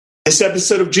This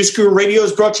episode of Juice Guru Radio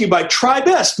is brought to you by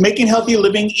TriBest, making healthy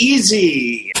living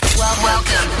easy.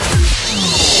 Welcome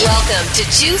to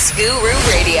Juice Guru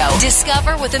Radio.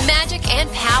 Discover what the magic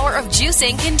and power of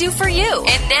juicing can do for you.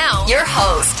 And now, your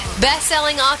host,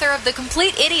 best-selling author of The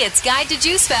Complete Idiot's Guide to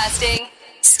Juice Fasting,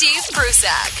 Steve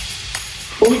Prussack.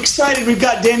 Well, we're excited. We've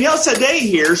got Danielle Sade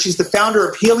here. She's the founder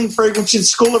of Healing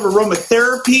Fragrances School of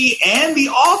Aromatherapy and the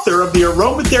author of the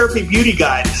Aromatherapy Beauty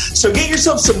Guide. So get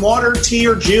yourself some water, tea,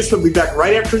 or juice. We'll be back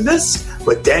right after this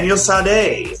with Danielle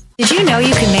Sade. Did you know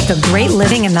you can make a great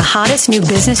living in the hottest new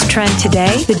business trend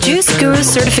today? The Juice Guru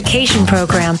Certification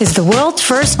Program is the world's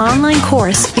first online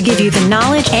course to give you the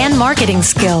knowledge and marketing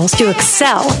skills to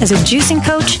excel as a juicing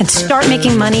coach and start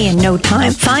making money in no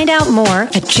time. Find out more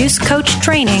at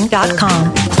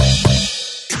juicecoachtraining.com.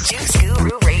 Juice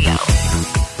Guru Radio.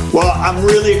 Well, I'm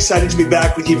really excited to be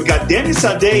back with you. We've got Danielle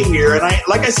Sade here, and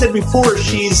like I said before,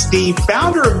 she's the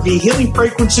founder of the Healing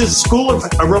Fragrances School of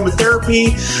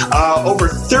Aromatherapy. Over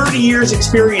 30 years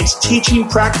experience teaching,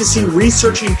 practicing,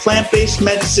 researching plant-based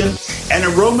medicine and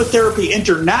aromatherapy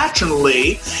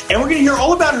internationally. And we're going to hear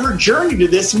all about her journey to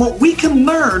this and what we can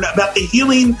learn about the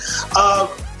healing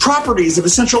properties of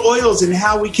essential oils and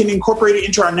how we can incorporate it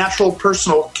into our natural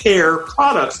personal care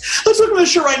products. Let's look at the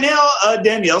show right now,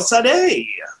 Danielle Sade.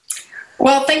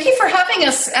 Well, thank you for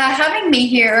having me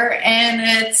here, and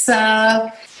it's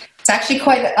actually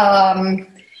quite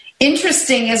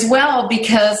interesting as well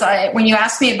because when you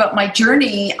asked me about my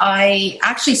journey, I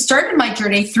actually started my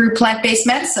journey through plant-based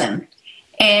medicine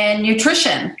and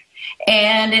nutrition,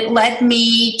 and it led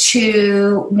me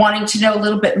to wanting to know a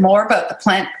little bit more about the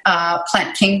plant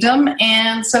kingdom,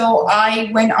 and so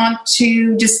I went on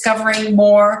to discovering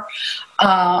more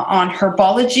on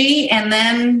herbology, and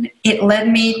then it led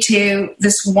me to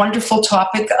this wonderful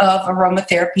topic of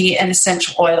aromatherapy and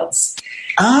essential oils.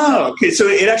 Oh, okay. So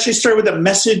it actually started with a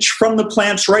message from the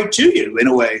plants right to you, in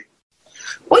a way.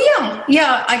 Well,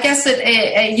 yeah. I guess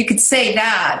you could say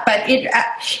that, but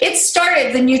it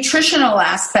started. The nutritional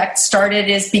aspect started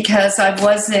is because I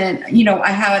wasn't,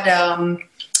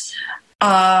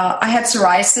 I had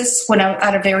psoriasis when I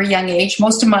at a very young age,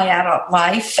 most of my adult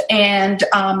life, and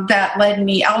that led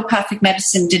me. Allopathic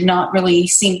medicine did not really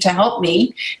seem to help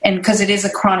me, and because it is a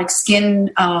chronic skin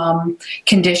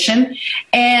condition,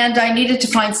 and I needed to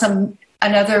find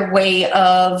another way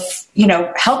of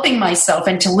helping myself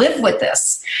and to live with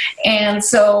this. And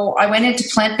so I went into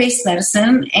plant-based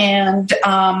medicine and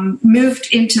moved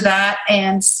into that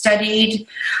and studied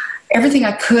everything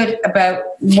I could about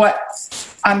what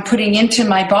I'm putting into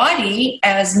my body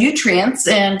as nutrients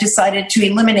and decided to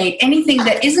eliminate anything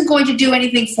that isn't going to do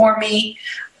anything for me.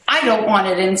 I don't want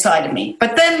it inside of me.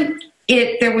 But then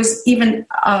there was even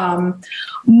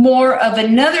more of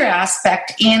another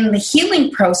aspect in the healing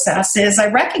process is I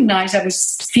recognized I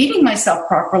was feeding myself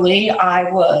properly. I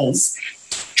was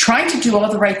trying to do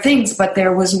all the right things, but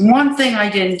there was one thing I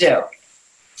didn't do.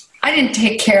 I didn't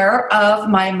take care of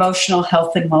my emotional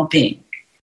health and well-being.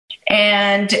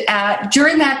 And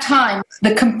during that time,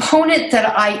 the component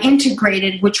that I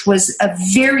integrated, which was a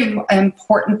very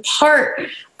important part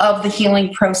of the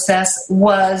healing process,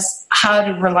 was how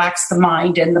to relax the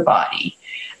mind and the body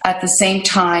at the same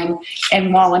time,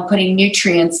 and while I'm putting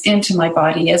nutrients into my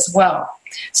body as well.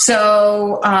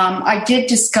 So I did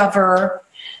discover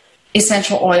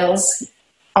essential oils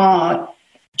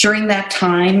during that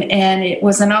time, and it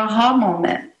was an aha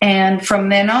moment. And from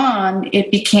then on, it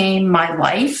became my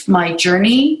life, my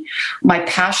journey, my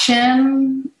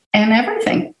passion, and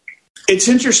everything. It's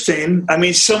interesting. I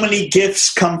mean, so many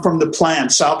gifts come from the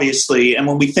plants, obviously. And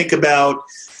when we think about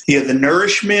the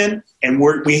nourishment, and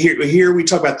we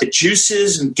talk about the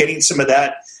juices and getting some of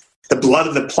that, the blood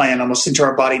of the plant almost into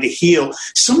our body to heal.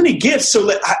 So many gifts. So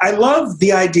I love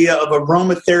the idea of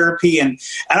aromatherapy, and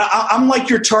I'm like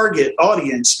your target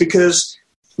audience because,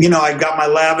 I've got my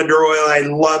lavender oil. I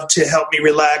love to help me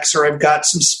relax, or I've got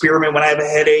some spearmint when I have a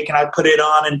headache and I put it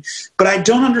on. But I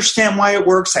don't understand why it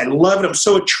works. I love it. I'm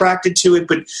so attracted to it.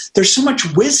 But there's so much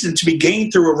wisdom to be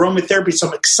gained through aromatherapy. So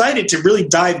I'm excited to really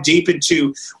dive deep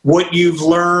into what you've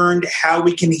learned, how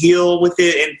we can heal with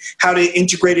it, and how to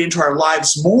integrate it into our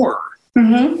lives more.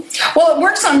 Mm-hmm. Well, it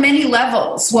works on many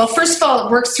levels. Well, first of all,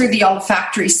 it works through the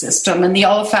olfactory system, and the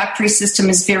olfactory system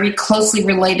is very closely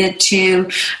related to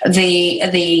the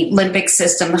limbic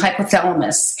system, the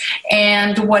hypothalamus.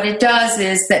 And what it does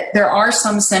is that there are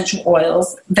some essential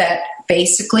oils that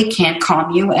basically can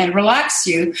calm you and relax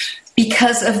you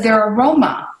because of their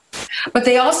aroma. But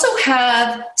they also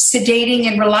have sedating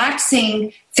and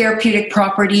relaxing therapeutic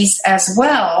properties as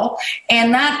well.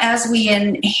 And that as we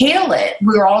inhale it,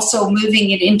 we're also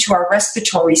moving it into our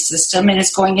respiratory system, and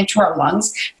it's going into our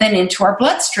lungs, then into our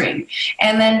bloodstream.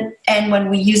 And when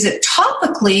we use it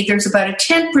topically, there's about a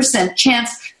 10%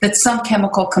 chance that some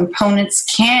chemical components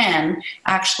can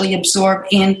actually absorb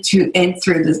into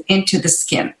the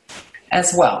skin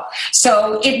as well.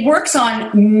 So it works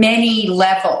on many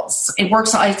levels. It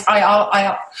works. I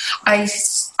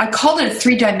call it a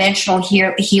 3-dimensional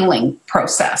healing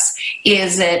process.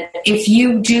 Is that if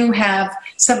you do have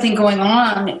something going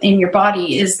on in your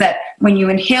body, is that when you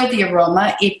inhale the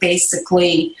aroma, it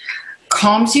basically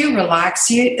calms you,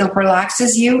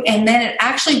 relaxes you, and then it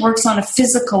actually works on a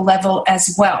physical level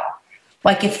as well.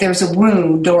 Like if there's a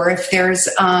wound, or if there's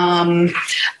a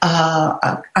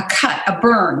cut, a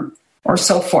burn, or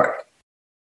so forth.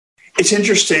 It's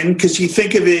interesting because you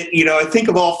think of it, I think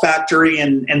of olfactory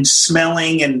and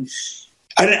smelling, and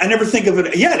I never think of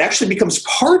it. Yeah, it actually becomes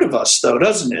part of us, though,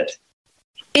 doesn't it?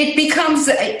 It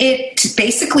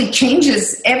basically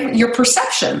changes your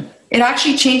perception. It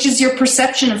actually changes your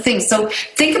perception of things. So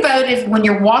think about it when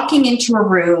you're walking into a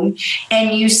room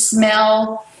and you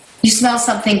smell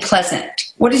something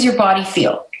pleasant. What does your body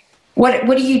feel? What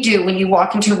do you do when you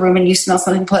walk into a room and you smell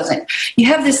something pleasant? You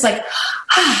have this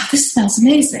this smells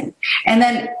amazing. And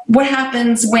then what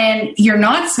happens when you're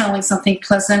not smelling something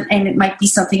pleasant and it might be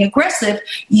something aggressive?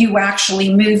 You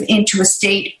actually move into a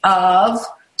state of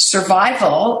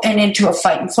survival and into a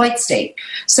fight and flight state.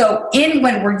 So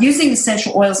when we're using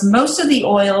essential oils, most of the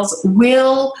oils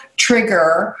will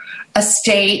trigger a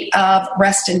state of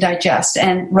rest and digest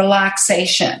and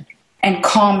relaxation and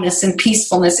calmness and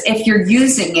peacefulness if you're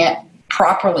using it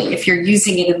properly, if you're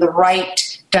using it in the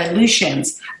right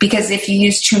dilutions. Because if you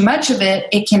use too much of it,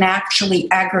 it can actually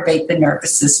aggravate the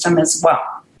nervous system as well.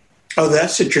 Oh,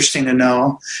 that's interesting to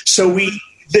know. So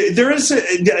there is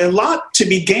a lot to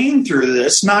be gained through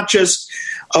this, not just,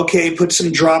 put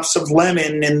some drops of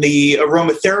lemon in the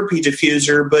aromatherapy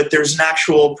diffuser, but there's an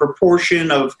actual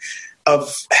proportion of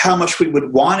how much we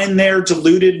would want in there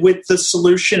diluted with the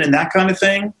solution and that kind of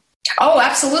thing. Oh,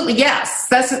 absolutely. Yes.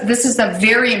 This is a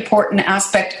very important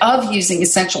aspect of using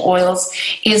essential oils,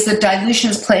 is that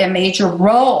dilutions play a major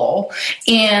role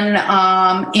in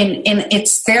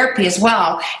its therapy as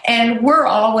well. And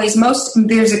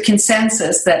there's a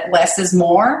consensus that less is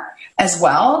more as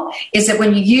well, is that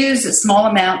when you use a small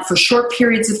amount for short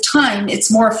periods of time,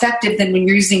 it's more effective than when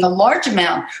you're using a large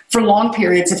amount for long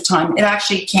periods of time. It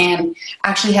actually can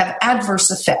have adverse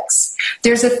effects.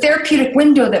 There's a therapeutic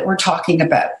window that we're talking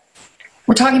about.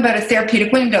 We're talking about a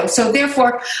therapeutic window. So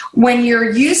therefore, when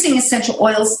you're using essential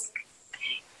oils,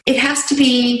 it has to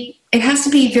be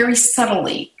very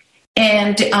subtly,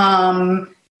 and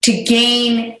to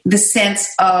gain the sense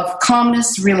of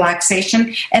calmness,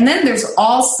 relaxation. And then there's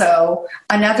also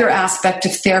another aspect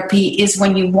of therapy, is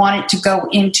when you want it to go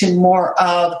into more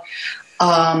of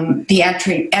the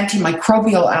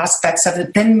antimicrobial aspects of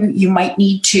it, then you might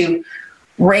need to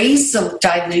raise the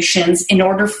dilutions in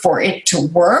order for it to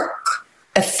work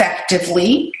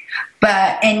effectively,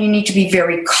 and you need to be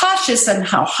very cautious on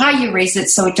how high you raise it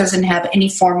so it doesn't have any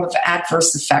form of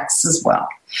adverse effects as well.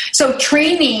 So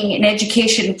training and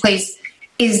education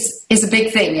is a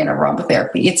big thing in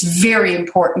aromatherapy. It's very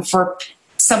important for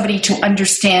somebody to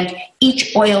understand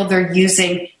each oil they're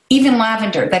using, even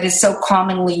lavender that is so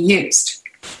commonly used.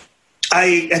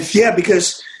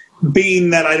 Because being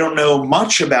that I don't know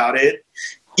much about it,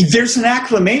 there's an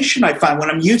acclimation I find when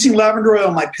I'm using lavender oil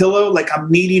on my pillow, like I'm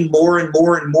needing more and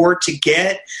more and more to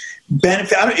get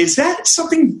benefit. Is that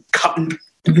something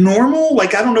normal?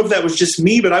 Like, I don't know if that was just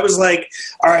me, but I was like,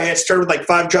 all right, I started with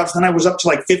 5 drops, then I was up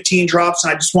to 15 drops,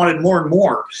 and I just wanted more and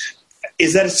more.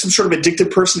 Is that some sort of addictive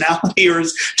personality, or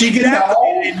do you get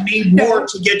acclimated and need more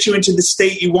to get you into the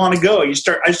state you want to go? I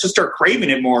just start craving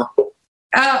it more.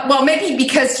 Well, maybe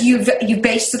because you've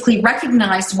basically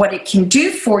recognized what it can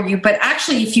do for you, but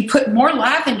actually if you put more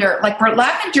lavender,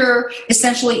 lavender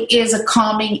essentially is a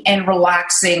calming and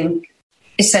relaxing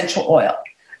essential oil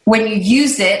when you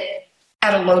use it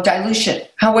at a low dilution.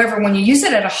 However, when you use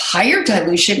it at a higher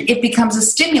dilution, it becomes a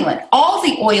stimulant. All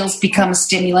the oils become a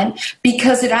stimulant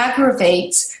because it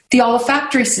aggravates the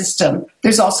olfactory system.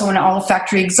 There's also an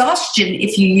olfactory exhaustion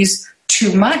if you use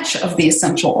too much of the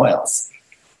essential oils.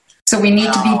 So we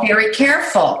need to be very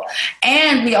careful.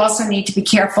 And we also need to be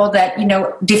careful that,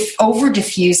 over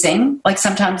diffusing, like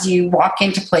sometimes you walk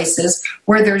into places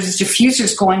where there's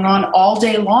diffusers going on all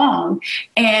day long,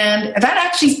 and that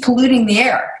actually is polluting the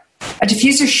air. A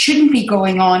diffuser shouldn't be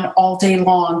going on all day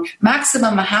long,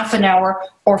 maximum a half an hour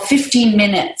or 15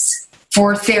 minutes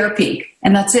for therapy,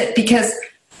 and that's it. Because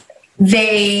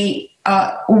they,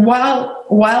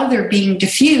 while they're being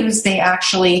diffused,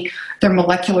 their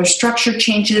molecular structure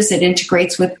changes. It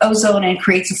integrates with ozone and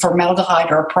creates a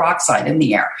formaldehyde or a peroxide in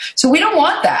the air. So we don't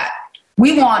want that.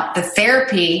 We want the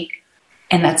therapy,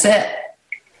 and that's it.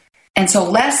 And so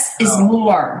less is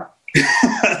more.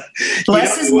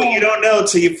 Less is more. You don't know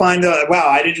until you find out, wow,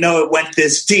 I didn't know it went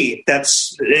this deep.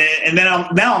 And then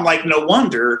I'm like, no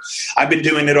wonder I've been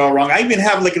doing it all wrong. I even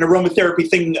have like an aromatherapy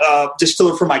thing,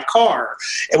 distiller for my car,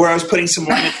 where I was putting some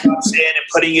lemon drops in and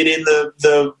putting it in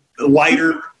the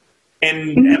lighter.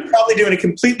 And probably doing it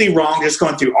completely wrong, just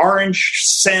going through orange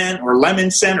scent or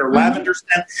lemon scent or lavender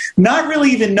scent, not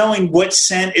really even knowing what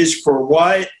scent is for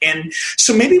what. And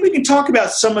so maybe we can talk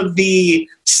about some of the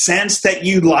scents that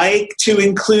you like to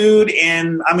include.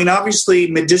 And I mean, obviously,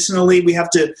 medicinally, we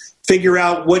have to figure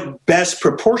out what best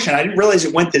proportion. I didn't realize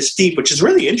it went this deep, which is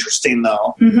really interesting,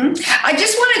 though. I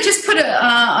just want to put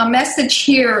a message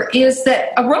here is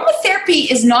that aromatherapy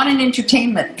is not an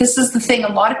entertainment. This is the thing.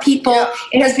 A lot of people,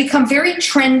 it has become very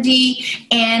trendy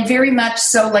and very much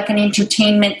so like an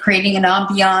entertainment, creating an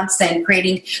ambiance and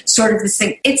creating sort of this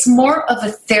thing. It's more of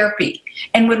a therapy.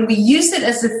 And when we use it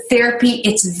as a therapy,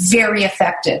 it's very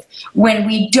effective. When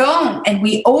we don't and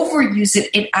we overuse it,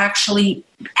 it actually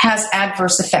has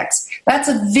adverse effects. That's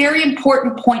a very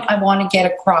important point I want to get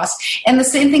across. And the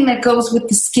same thing that goes with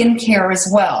the skincare as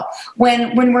well.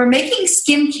 When we're making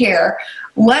skincare,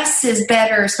 less is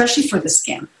better, especially for the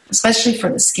skin. So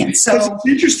it's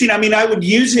interesting. I mean, I would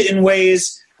use it in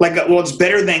ways like, well, it's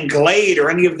better than Glade or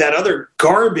any of that other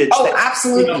garbage. Oh,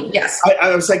 absolutely, yes.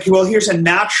 I was like, well, here's a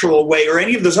natural way, or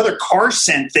any of those other car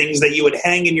scent things that you would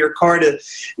hang in your car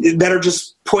that are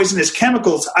just poisonous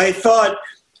chemicals. I thought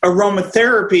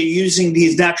aromatherapy using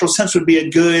these natural scents would be a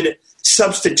good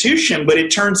substitution, but it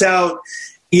turns out,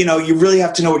 you really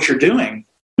have to know what you're doing.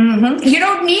 You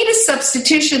don't need a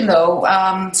substitution, though,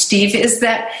 Steve, is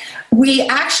that we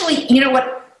actually,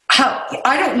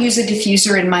 I don't use a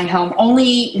diffuser in my home,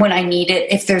 only when I need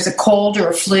it, if there's a cold or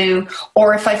a flu,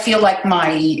 or if I feel like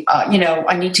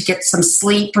I need to get some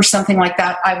sleep or something like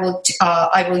that, I will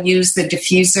use the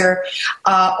diffuser,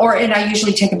 and I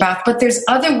usually take a bath. But there's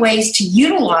other ways to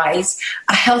utilize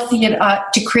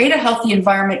to create a healthy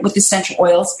environment with essential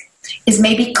oils, is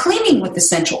maybe cleaning with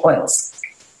essential oils.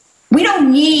 We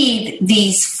don't need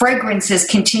these fragrances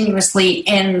continuously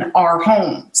in our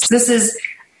homes. This is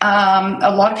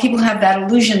a lot of people have that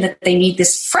illusion that they need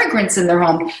this fragrance in their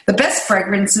home. The best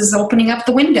fragrance is opening up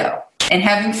the window and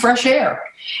having fresh air.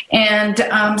 And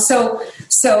and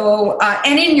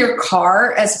in your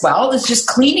car as well is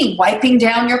just wiping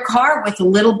down your car with a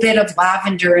little bit of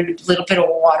lavender and a little bit of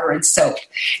water and soap.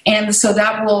 And so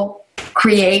that will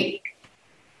create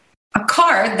a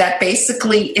car that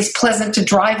basically is pleasant to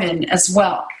drive in as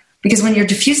well. Because when you're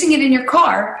diffusing it in your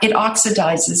car, it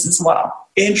oxidizes as well.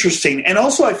 Interesting. And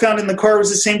also I found in the car it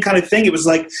was the same kind of thing. It was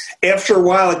like after a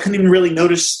while I couldn't even really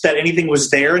notice that anything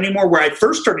was there anymore. Where I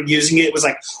first started using it, it was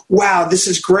like, wow, this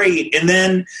is great. And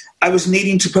then I was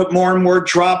needing to put more and more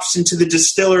drops into the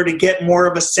distiller to get more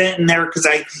of a scent in there because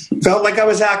I felt like I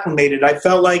was acclimated. I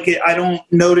felt like I don't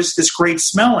notice this great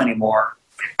smell anymore.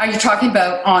 Are you talking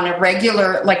about on a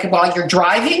regular, like while you're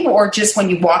driving, or just when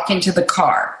you walk into the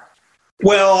car?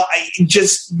 Well,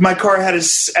 my car had a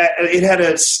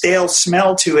stale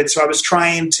smell to it, so I was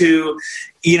trying to,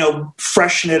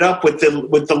 freshen it up with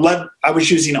the I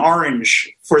was using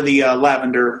orange for the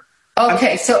lavender.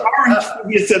 Okay, so orange would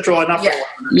be essential enough.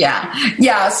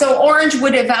 Yeah. So orange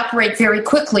would evaporate very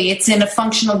quickly. It's in a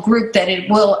functional group that it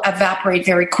will evaporate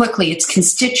very quickly. It's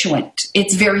constituent.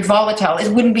 It's very volatile.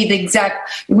 It wouldn't be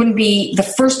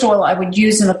the first oil I would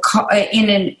use in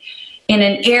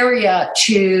an area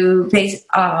to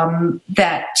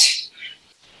that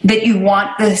you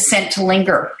want the scent to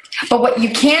linger. But what you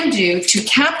can do to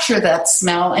capture that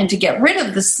smell and to get rid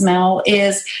of the smell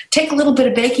is take a little bit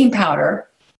of baking powder,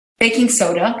 baking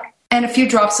soda, and a few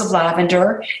drops of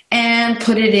lavender and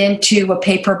put it into a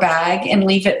paper bag and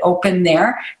leave it open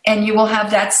there. And you will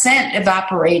have that scent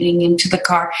evaporating into the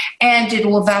car, and it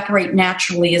will evaporate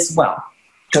naturally as well.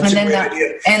 That's a great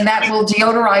idea. And that will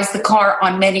deodorize the car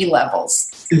on many levels.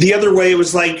 The other way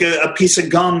was like a piece of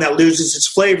gum that loses its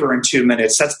flavor in 2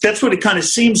 minutes. That's what it kind of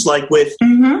seems like with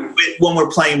when we're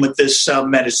playing with this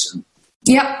medicine.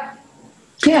 Yep.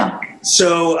 Yeah.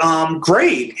 So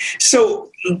great.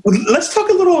 So let's talk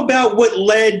a little about what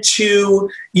led to,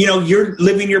 you're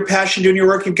living your passion, doing your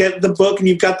work. You've got the book and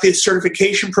you've got the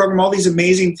certification program, all these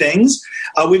amazing things.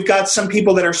 We've got some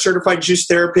people that are certified juice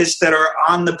therapists that are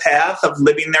on the path of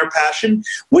living their passion.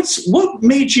 What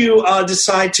made you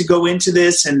decide to go into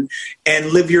this and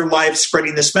live your life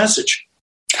spreading this message?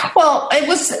 Well, it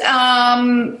was, as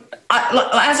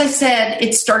I said,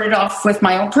 it started off with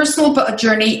my own personal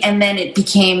journey, and then it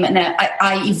became,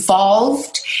 I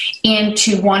evolved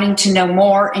into wanting to know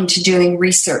more, into doing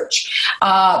research.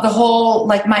 The whole,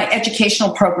 my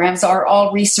educational programs are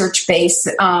all research-based,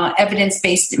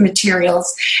 evidence-based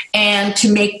materials, and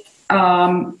to make,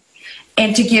 and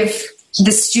to give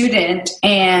the student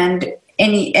and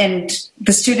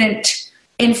the student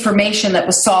information that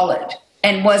was solid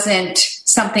and wasn't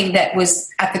something that was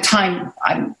at the time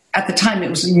it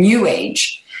was new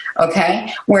age,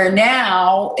 okay? Where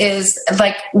now is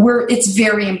it's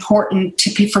very important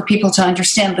for people to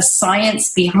understand the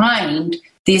science behind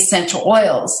the essential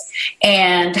oils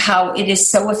and how it is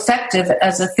so effective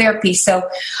as a therapy. So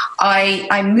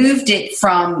I moved it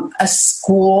from a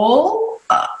school,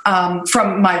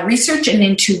 from my research and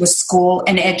into a school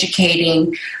and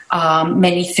educating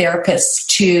many therapists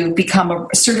to become a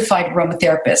certified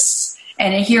aromatherapist.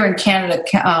 And here in Canada,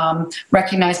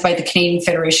 recognized by the Canadian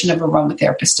Federation of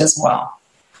Aromatherapists as well.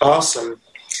 Awesome.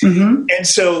 Mm-hmm. And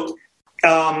so,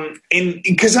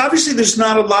 because obviously there's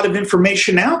not a lot of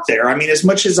information out there. I mean, as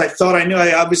much as I thought I knew,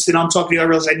 I'm talking to you, I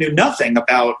realized I knew nothing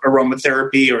about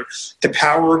aromatherapy or the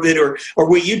power of it, or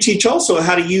what you teach also,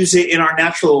 how to use it in our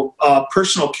natural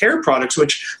personal care products,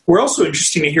 which we're also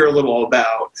interested to hear a little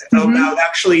about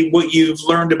actually what you've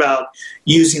learned about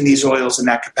using these oils in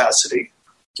that capacity.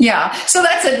 Yeah, so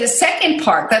that's the second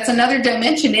part. That's another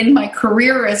dimension in my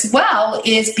career as well,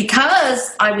 is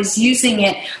because I was using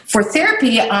it for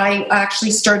therapy, I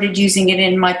actually started using it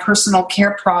in my personal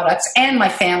care products and my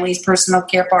family's personal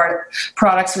care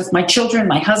products with my children,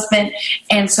 my husband,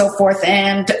 and so forth.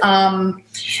 And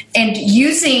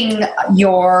using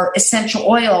your essential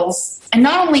oils, and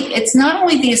it's not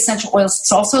only the essential oils,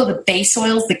 it's also the base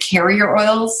oils, the carrier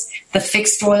oils, the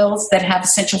fixed oils that have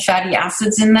essential fatty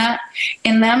acids in them,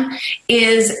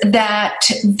 is that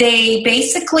they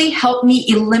basically help me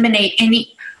eliminate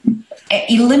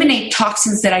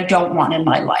toxins that I don't want in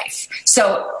my life.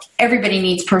 So everybody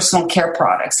needs personal care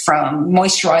products, from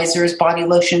moisturizers, body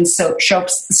lotions,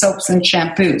 soaps and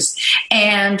shampoos.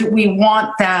 And we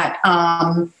want that,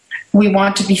 we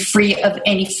want to be free of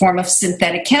any form of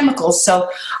synthetic chemicals. So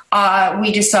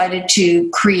we decided to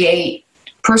create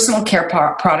personal care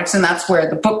products, and that's where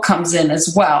the book comes in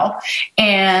as well,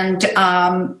 and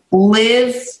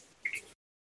live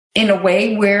in a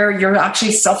way where you're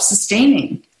actually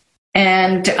self-sustaining.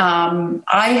 And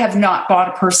I have not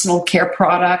bought a personal care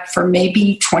product for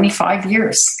maybe 25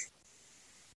 years.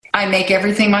 I make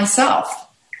everything myself.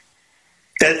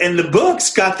 And the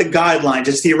book's got the guidelines.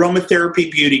 It's the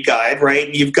Aromatherapy Beauty Guide, right?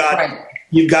 You've got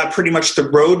pretty much the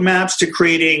roadmaps to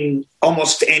creating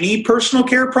almost any personal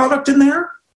care product in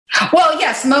there? Well,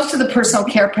 yes, most of the personal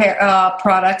care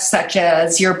products, such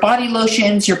as your body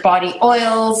lotions, your body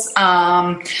oils,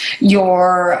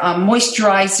 your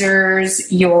moisturizers,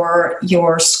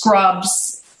 your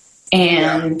scrubs,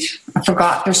 and I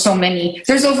forgot, there's so many.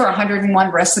 There's over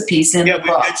 101 recipes in the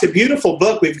book. It's a beautiful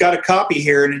book. We've got a copy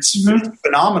here, and it's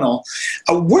phenomenal.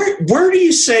 Where do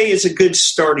you say is a good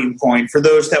starting point for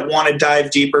those that want to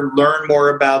dive deeper, learn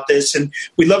more about this? And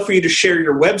we'd love for you to share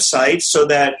your website so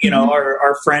that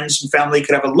our friends and family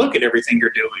could have a look at everything you're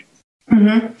doing.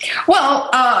 Mm-hmm. Well,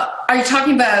 are you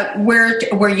talking about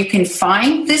where you can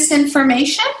find this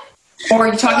information? Or are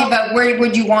you talking about where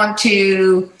would you want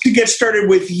to get started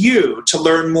with you to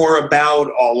learn more about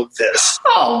all of this?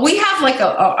 Oh, we have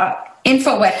a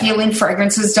info at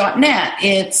healingfragrances.net.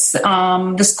 It's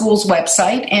the school's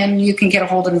website, and you can get a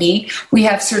hold of me. We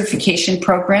have certification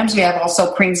programs. We have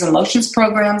also creams and lotions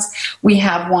programs. We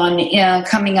have one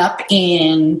coming up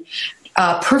in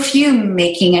perfume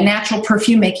making, a natural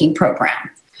perfume making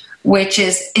program, which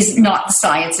is not the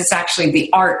science. It's actually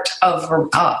the art of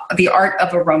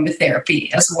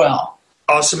aromatherapy as well.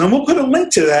 Awesome. And we'll put a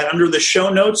link to that under the show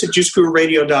notes at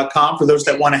juicegururadio.com for those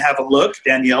that want to have a look.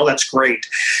 Danielle, that's great.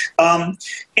 And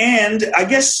I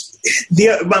guess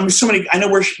I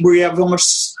know we have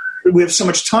so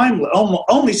much time,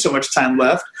 only so much time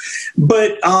left,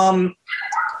 but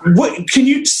what can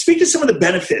you speak to some of the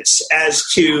benefits as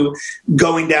to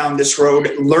going down this road,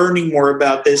 learning more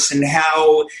about this, and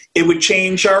how it would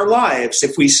change our lives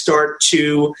if we start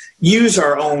to use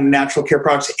our own natural care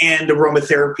products and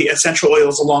aromatherapy essential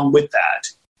oils along with that?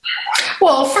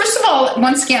 Well, first of all,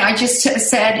 once again, I just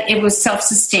said it was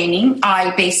self-sustaining.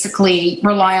 I basically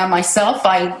rely on myself.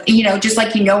 Just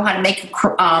like how to make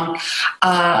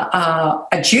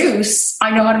a juice,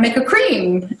 I know how to make a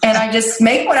cream, and I just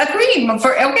make a cream.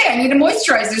 I need a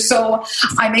moisturizer, so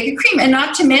I make a cream, and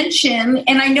not to mention,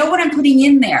 and I know what I'm putting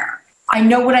in there. I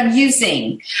know what I'm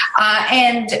using,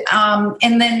 and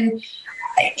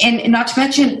not to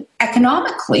mention,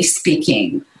 economically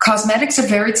speaking, cosmetics are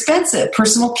very expensive.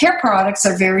 Personal care products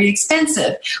are very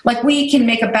expensive. Like, we can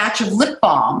make a batch of lip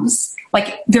balms.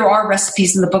 Like, there are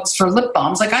recipes in the books for lip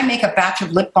balms. Like, I make a batch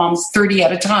of lip balms 30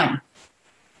 at a time.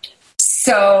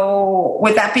 So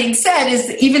with that being said, is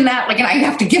even that, and I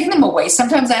have to give them away.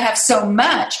 Sometimes I have so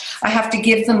much, I have to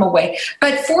give them away.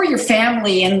 But for your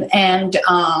family and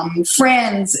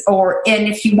friends, and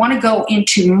if you want to go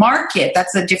into market,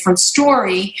 that's a different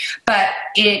story. But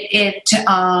it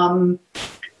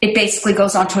basically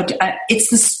goes on to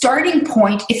it's the starting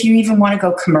point if you even want to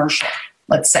go commercial.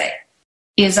 Let's say,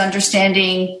 is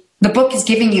understanding the book is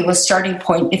giving you a starting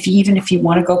point if you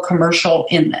want to go commercial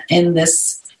in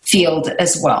this field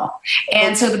as well.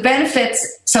 And so the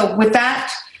benefits, so with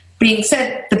that being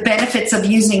said, the benefits of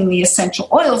using the essential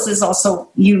oils is also,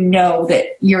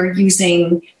 that you're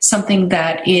using something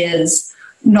that is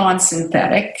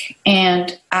non-synthetic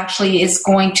and actually is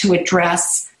going to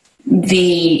address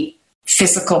the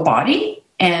physical body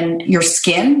and your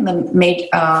skin,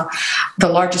 the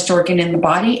largest organ in the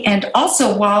body. And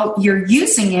also, while you're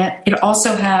using it, it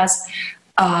also has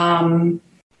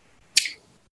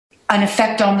an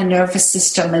effect on the nervous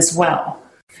system as well.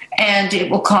 And it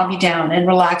will calm you down and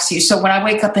relax you. So when I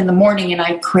wake up in the morning and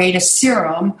I create a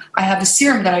serum, I have a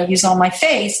serum that I use on my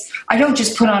face. I don't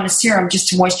just put on a serum just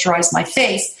to moisturize my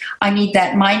face. I need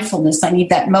that mindfulness. I need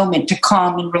that moment to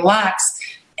calm and relax.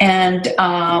 And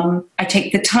I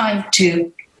take the time to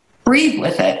breathe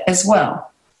with it as well.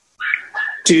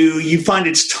 Do you find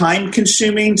it's time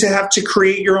consuming to have to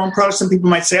create your own products? Some people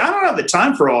might say, I don't have the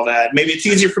time for all that. Maybe it's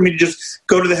easier for me to just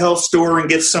go to the health store and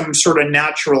get some sort of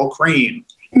natural cream.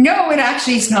 No, it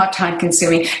actually is not time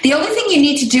consuming. The only thing you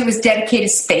need to do is dedicate a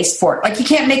space for it. Like, you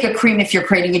can't make a cream if you're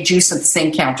creating a juice at the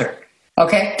same counter.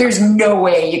 Okay? There's no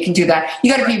way you can do that.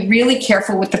 You got to be really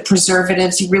careful with the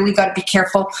preservatives. You really got to be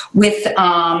careful with,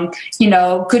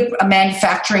 good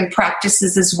manufacturing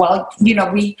practices as well. You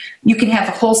can have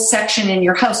a whole section in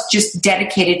your house just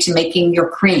dedicated to making your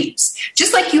creams.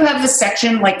 Just like you have a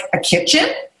section like a kitchen,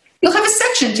 you'll have a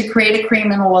section to create a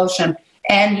cream and a lotion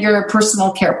and your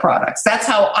personal care products. That's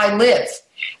how I live.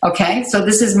 Okay, so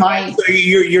this is my... So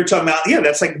you're talking about,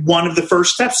 that's like one of the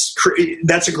first steps.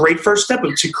 That's a great first step,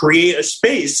 to create a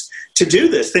space to do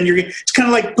this. Then it's kind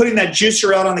of like putting that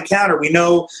juicer out on the counter. We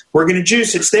know we're going to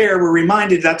juice. It's there. We're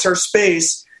reminded that's our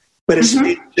space, but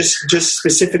it's just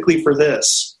specifically for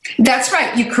this. That's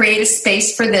right. You create a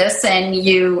space for this, and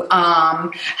you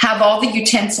have all the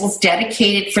utensils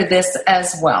dedicated for this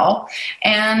as well.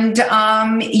 And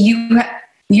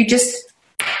you just...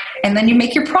 And then you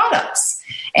make your products.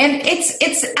 And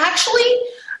it's actually,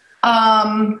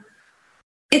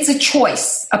 it's a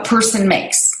choice a person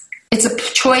makes. It's a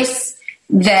choice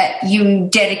that you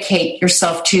dedicate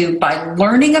yourself to by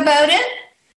learning about it,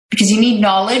 because you need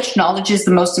knowledge. Knowledge is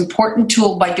the most important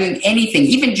tool by doing anything,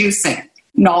 even juicing.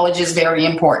 Knowledge is very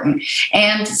important.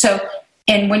 And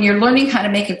when you're learning how to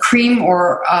make a cream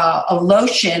or a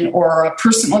lotion or a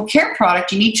personal care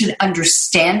product, you need to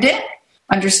understand it.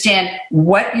 Understand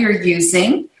what you're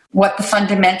using, what the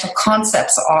fundamental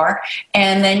concepts are,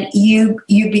 and then you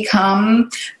become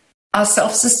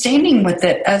self-sustaining with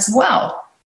it as well.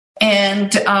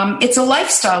 And it's a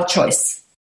lifestyle choice.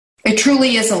 It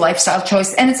truly is a lifestyle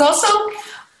choice. And it's also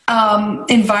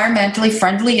environmentally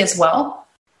friendly as well,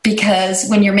 because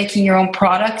when you're making your own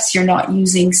products, you're not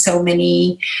using so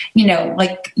many,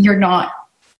 you're not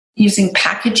using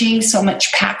so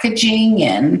much packaging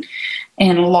and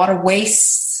a lot of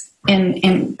waste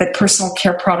in the personal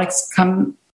care products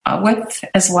come with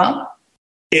as well.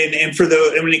 And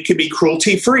it could be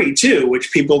cruelty free too,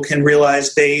 which people can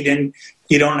realize you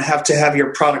don't have to have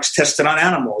your products tested on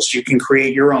animals. You can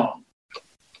create your own.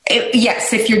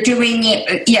 Yes, if you're doing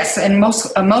it, yes, and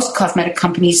most cosmetic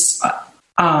companies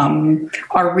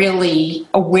are really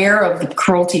aware of the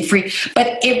cruelty free.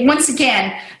 But once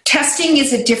again, testing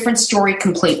is a different story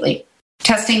completely.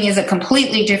 Testing is a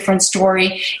completely different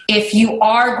story. If you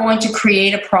are going to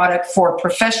create a product for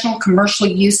professional commercial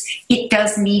use, it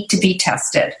does need to be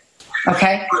tested.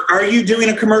 Okay? Are you doing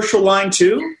a commercial line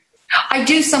too? I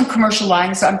do some commercial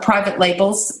lines on private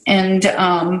labels, and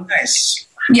nice.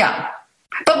 Yeah.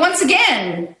 But once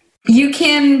again, you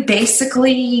can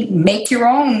basically make your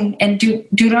own and do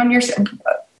it on your.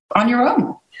 on your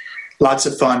own. Lots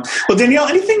of fun. Well, Danielle,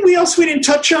 anything else we didn't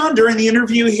touch on during the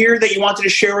interview here that you wanted to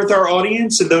share with our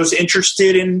audience and those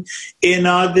interested in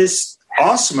this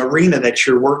awesome arena that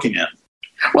you're working in?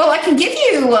 Well, I can give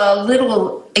you a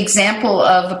little example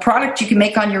of a product you can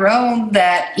make on your own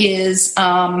that is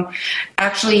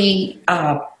actually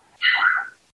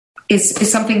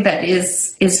is something that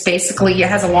is basically, it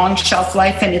has a long shelf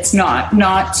life and it's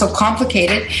not so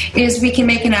complicated, is we can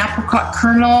make an apricot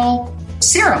kernel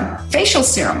serum, facial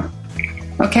serum.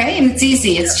 Okay, and it's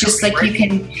easy. It's just like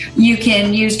you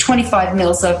can use 25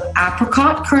 mils of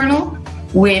apricot kernel,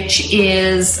 which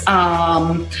is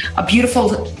a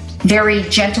beautiful, very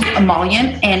gentle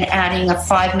emollient, and adding a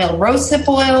 5 ml rosehip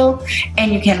oil,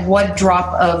 and you can 1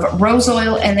 drop of rose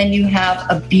oil, and then you have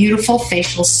a beautiful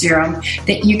facial serum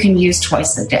that you can use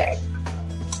twice a day.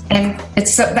 And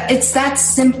it's that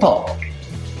simple.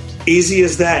 Easy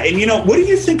as that. And, what do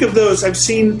you think of those? I've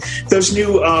seen those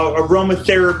new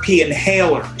aromatherapy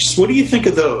inhalers. What do you think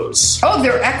of those? Oh,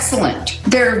 they're excellent.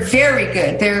 They're very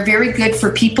good. They're very good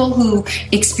for people who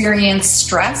experience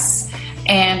stress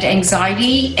and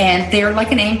anxiety, and they're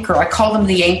like an anchor. I call them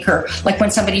the anchor. Like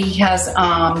when somebody has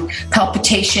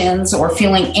palpitations or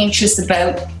feeling anxious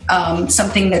about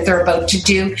something that they're about to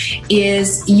do,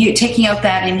 is you taking out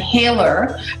that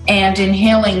inhaler and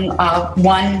inhaling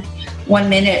 1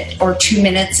 minute or 2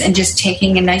 minutes and just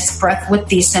taking a nice breath with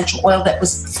the essential oil that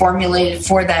was formulated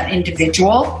for that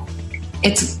individual.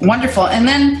 It's wonderful. And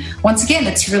then, once again,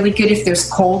 it's really good if there's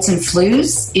colds and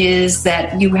flus, is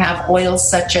that you have oils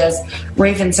such as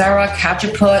Ravensara,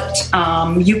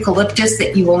 Cajeput, eucalyptus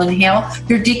that you will inhale.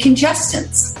 They're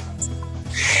decongestants.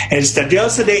 And it's Danielle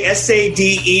Sade,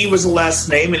 S-A-D-E was the last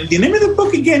name. And the name of the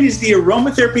book, again, is The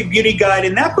Aromatherapy Beauty Guide.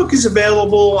 And that book is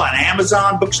available on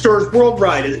Amazon, bookstores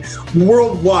worldwide.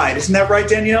 Isn't that right,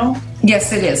 Danielle?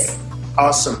 Yes, it is.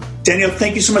 Awesome. Danielle,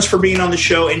 thank you so much for being on the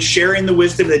show and sharing the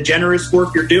wisdom, the generous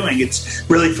work you're doing. It's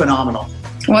really phenomenal.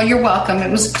 Well, you're welcome.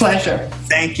 It was a pleasure.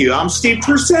 Thank you. I'm Steve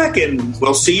Prusek, and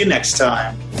we'll see you next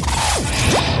time.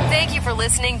 Thank you for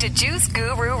listening to Juice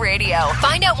Guru Radio.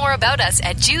 Find out more about us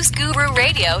at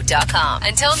juicegururadio.com.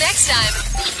 Until next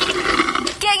time,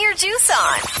 get your juice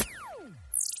on.